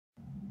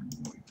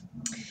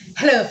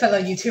Hello, fellow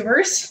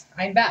YouTubers.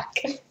 I'm back.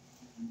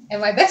 And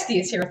my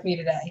bestie is here with me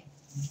today.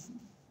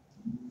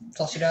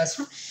 That's all she does.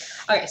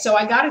 Okay, so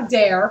I got a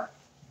dare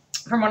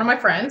from one of my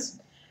friends.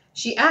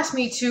 She asked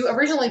me to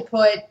originally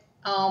put,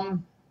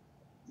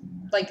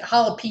 like,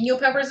 jalapeno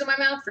peppers in my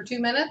mouth for 2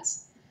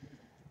 minutes.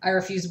 I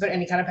refused to put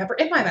any kind of pepper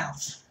in my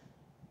mouth.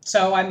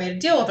 So I made a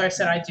deal with her. I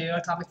said I'd do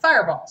atomic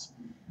fireballs.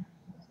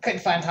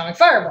 Couldn't find atomic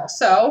fireballs.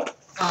 So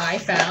I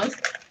found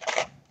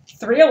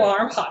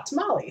 3-alarm hot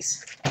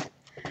tamales.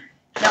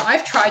 Now,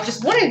 I've tried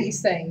just one of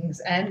these things,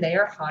 and they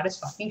are hot as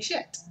fucking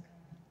shit.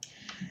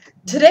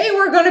 Today,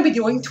 we're going to be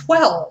doing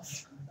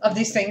 12 of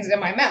these things in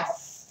my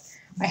mouth.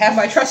 I have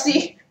my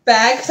trusty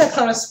bag, because I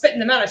plan on spitting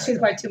them out as soon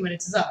as my 2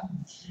 minutes is up.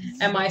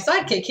 And my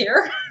sidekick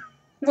here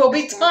will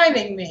be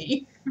timing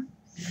me.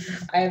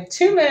 I have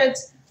 2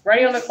 minutes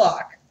ready on the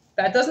clock.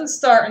 That doesn't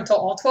start until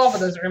all 12 of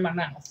those are in my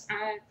mouth.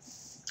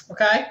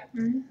 Okay?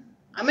 Mm-hmm.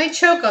 I may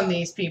choke on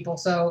these people,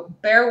 so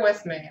bear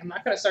with me. I'm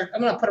not going to start,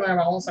 I'm going to put them in my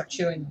mouth. I won't start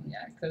chewing them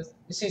yet, because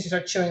as soon as you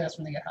start chewing, that's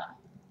when they get hot.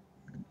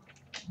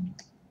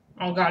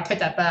 Oh god, take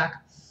that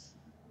back.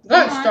 Go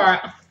ahead and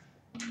start.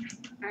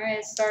 Alright,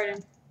 it's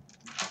starting.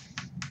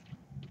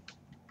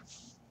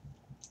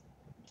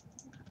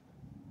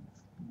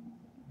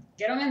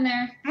 Get them in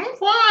there. I'm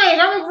fine.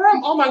 I'm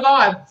from. Oh my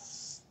god.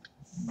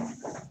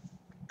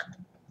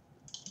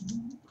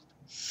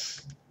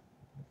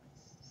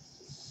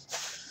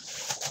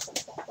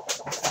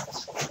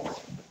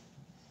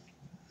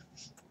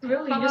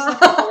 Really, you just have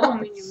to blow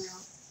them in your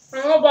mouth. I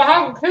know, but I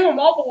have to peel them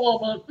up a little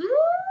bit.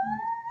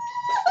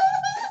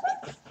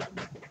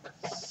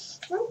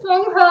 My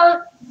tongue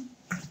hurt.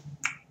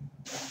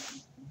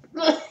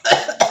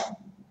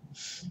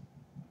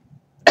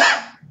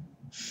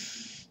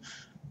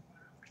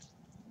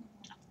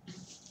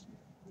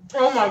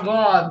 Oh my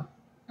god.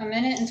 1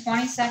 minute and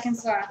 20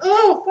 seconds left.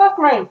 Oh, fuck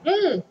me.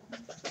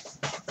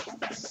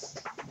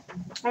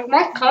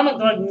 My stomach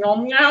like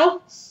numb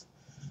now.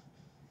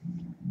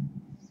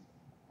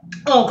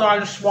 Oh god, I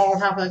just swallowed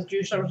half of that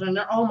juice that was in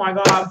there. Oh my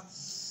god.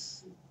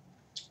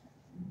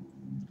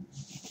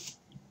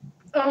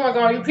 Oh my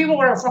god, you people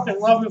are gonna fucking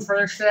love me for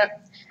this shit.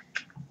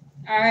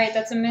 Alright,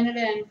 that's 1 minute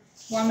in.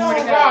 1 more to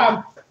go.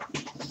 God.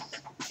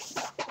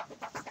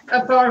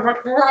 That my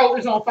throat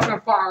is on fucking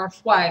fire. I'm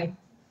sweating.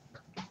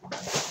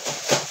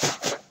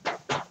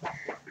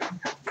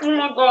 Oh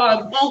my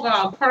god. Oh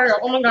god. Hurry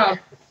up. Oh my god.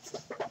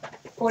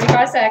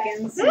 45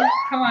 seconds.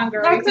 Come on,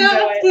 girl. You can do I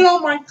can't feel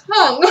my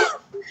tongue.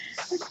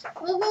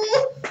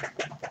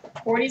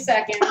 40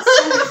 seconds.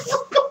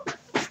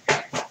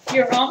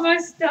 You're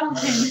almost done.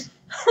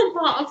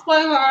 I'm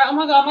sweating. Oh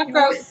my god, my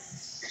throat.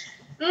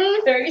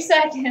 30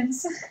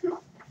 seconds.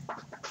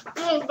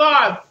 Oh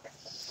god.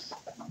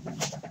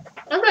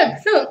 I'm gonna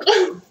puke.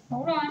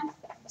 Hold on.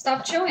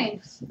 Stop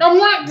chewing. I'm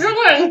not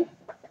chewing.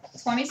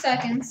 20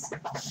 seconds.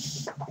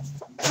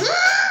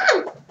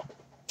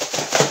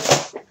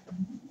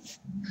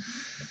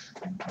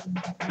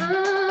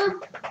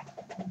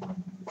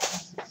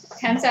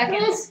 10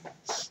 seconds.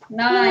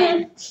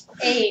 9,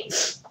 8,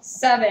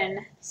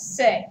 7,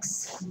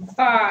 6,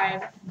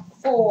 5,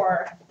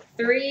 4,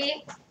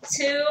 3,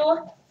 2,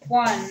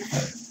 1.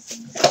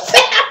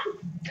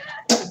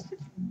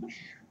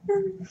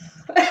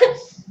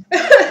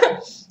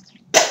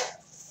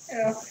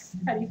 Oh,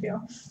 how do you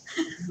feel?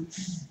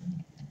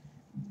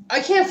 I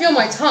can't feel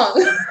my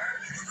tongue.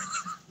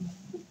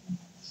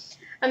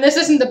 And this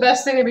isn't the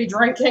best thing to be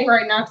drinking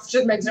right now, because it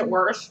just makes it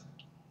worse.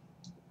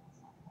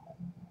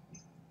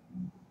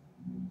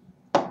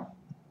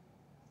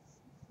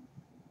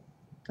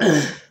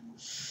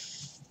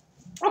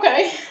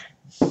 Okay.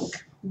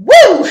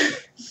 Woo!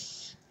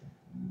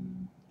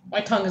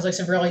 My tongue is like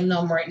severely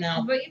numb right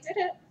now. But you did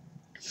it.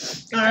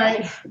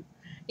 Alright.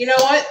 You know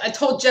what? I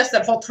told Jess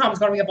that whole time I was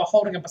going to be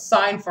holding up a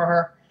sign for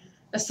her.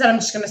 Instead, I'm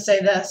just going to say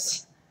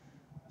this.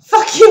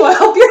 Fuck you, I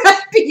hope you're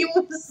happy, you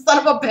son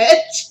of a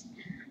bitch.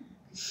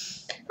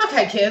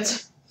 Okay,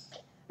 kids.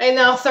 I'm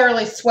now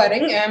thoroughly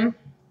sweating, and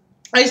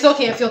I still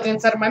can't feel the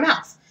inside of my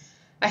mouth.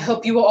 I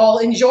hope you will all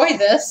enjoy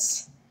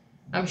this.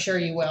 I'm sure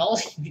you will.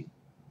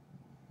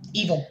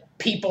 Evil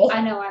people. I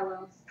know I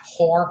will.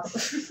 Whore.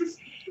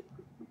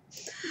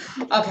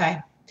 Okay.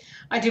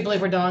 I do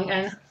believe we're done,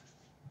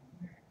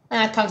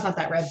 and tongue's not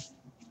that red.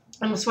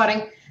 I'm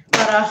sweating.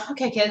 But,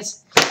 okay,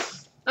 kids.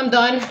 I'm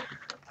done.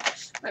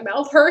 My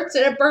mouth hurts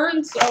and it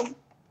burns, so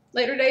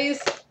later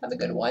days. Have a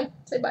good one.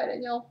 Say bye,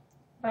 Danielle.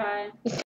 Bye.